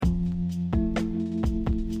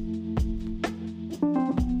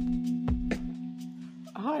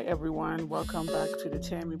Hi everyone, welcome back to the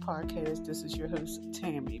Tammy podcast. This is your host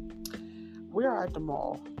Tammy. We are at the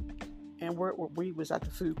mall, and we was at the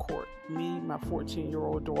food court. Me, my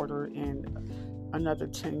 14-year-old daughter, and another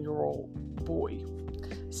 10-year-old boy.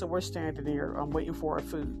 So we're standing there, waiting for our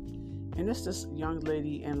food, and it's this young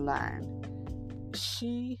lady in line.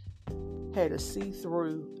 She had a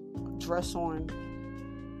see-through dress on.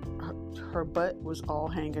 Her butt was all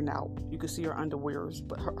hanging out. You could see her underwears,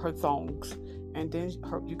 but her thongs. And then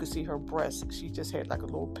you could see her breasts. She just had like a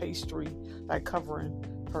little pastry, like covering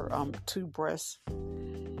her two breasts.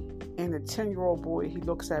 And the 10-year-old boy, he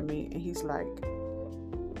looks at me and he's like,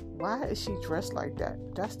 "Why is she dressed like that?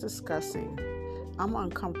 That's disgusting. I'm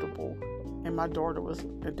uncomfortable." And then my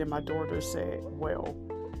daughter said, "Well,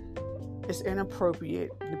 it's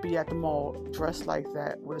inappropriate to be at the mall dressed like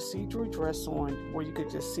that with a see-through dress on where you could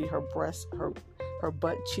just see her breasts, her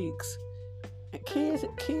butt cheeks. And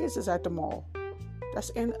kids is at the mall.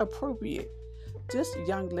 That's inappropriate." This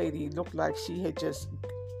young lady looked like she had just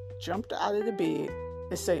jumped out of the bed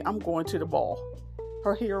and said, "I'm going to the mall."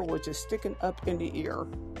 Her hair was just sticking up in the air.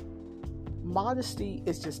 Modesty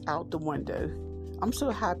is just out the window. I'm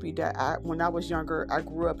so happy that when I was younger, I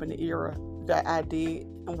grew up in the era that I did,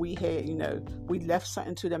 and we had, we left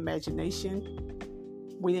something to the imagination.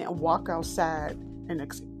 We didn't walk outside and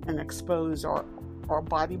expose our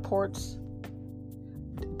body parts.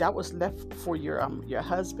 That was left for your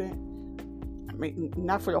husband. I mean,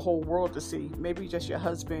 not for the whole world to see. Maybe just your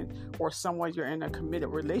husband or someone you're in a committed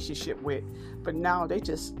relationship with. But now they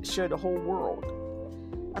just show the whole world.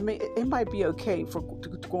 I mean, it might be okay to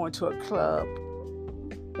go into a club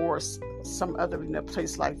or some other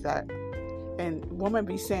place like that. And women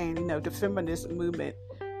be saying, the feminist movement,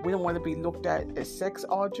 we don't want to be looked at as sex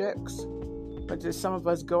objects. But then some of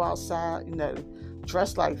us go outside,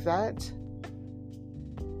 dressed like that.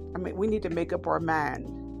 I mean, we need to make up our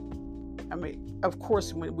mind. I mean, of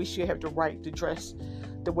course, we should have the right to dress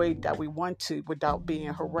the way that we want to without being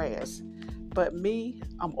harassed. But me,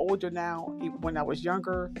 I'm older now. When I was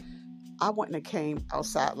younger, I wouldn't have came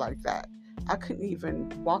outside like that. I couldn't even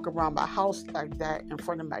walk around my house like that in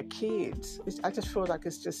front of my kids. I just feel like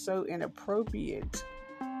it's just so inappropriate.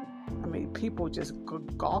 I mean, people just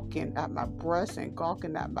gawking at my breasts and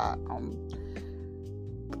gawking at my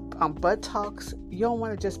buttocks. You don't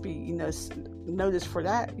want to just be, noticed for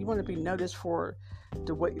that. You want to be noticed for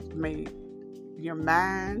the way, your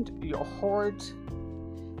mind, your heart,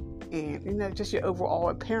 and just your overall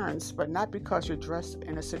appearance, but not because you're dressed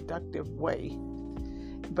in a seductive way.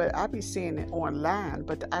 But I be seeing it online,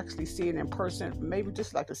 but to actually see it in person, maybe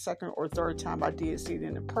just like the second or third time I did see it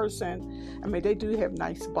in person. I mean, they do have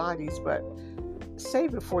nice bodies, but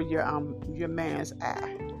save it for your man's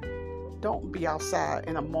eye. Don't be outside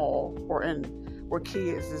in a mall or where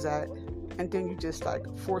kids is at, and then you just like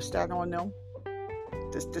force that on them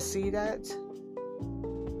to see that.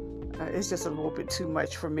 It's just a little bit too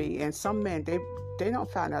much for me. And some men, they don't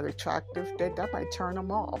find that attractive. That might turn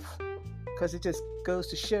them off, because it just goes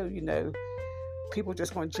to show, people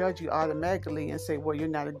just going to judge you automatically and say, well, you're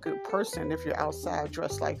not a good person if you're outside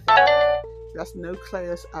dressed like that. That's no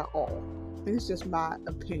class at all. And it's just my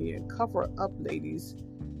opinion. Cover up, ladies.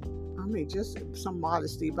 I mean, just some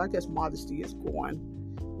modesty, but I guess modesty is gone.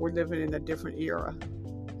 We're living in a different era.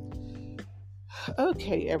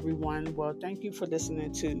 Okay, everyone. Well, thank you for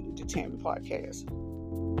listening to the Tammy podcast.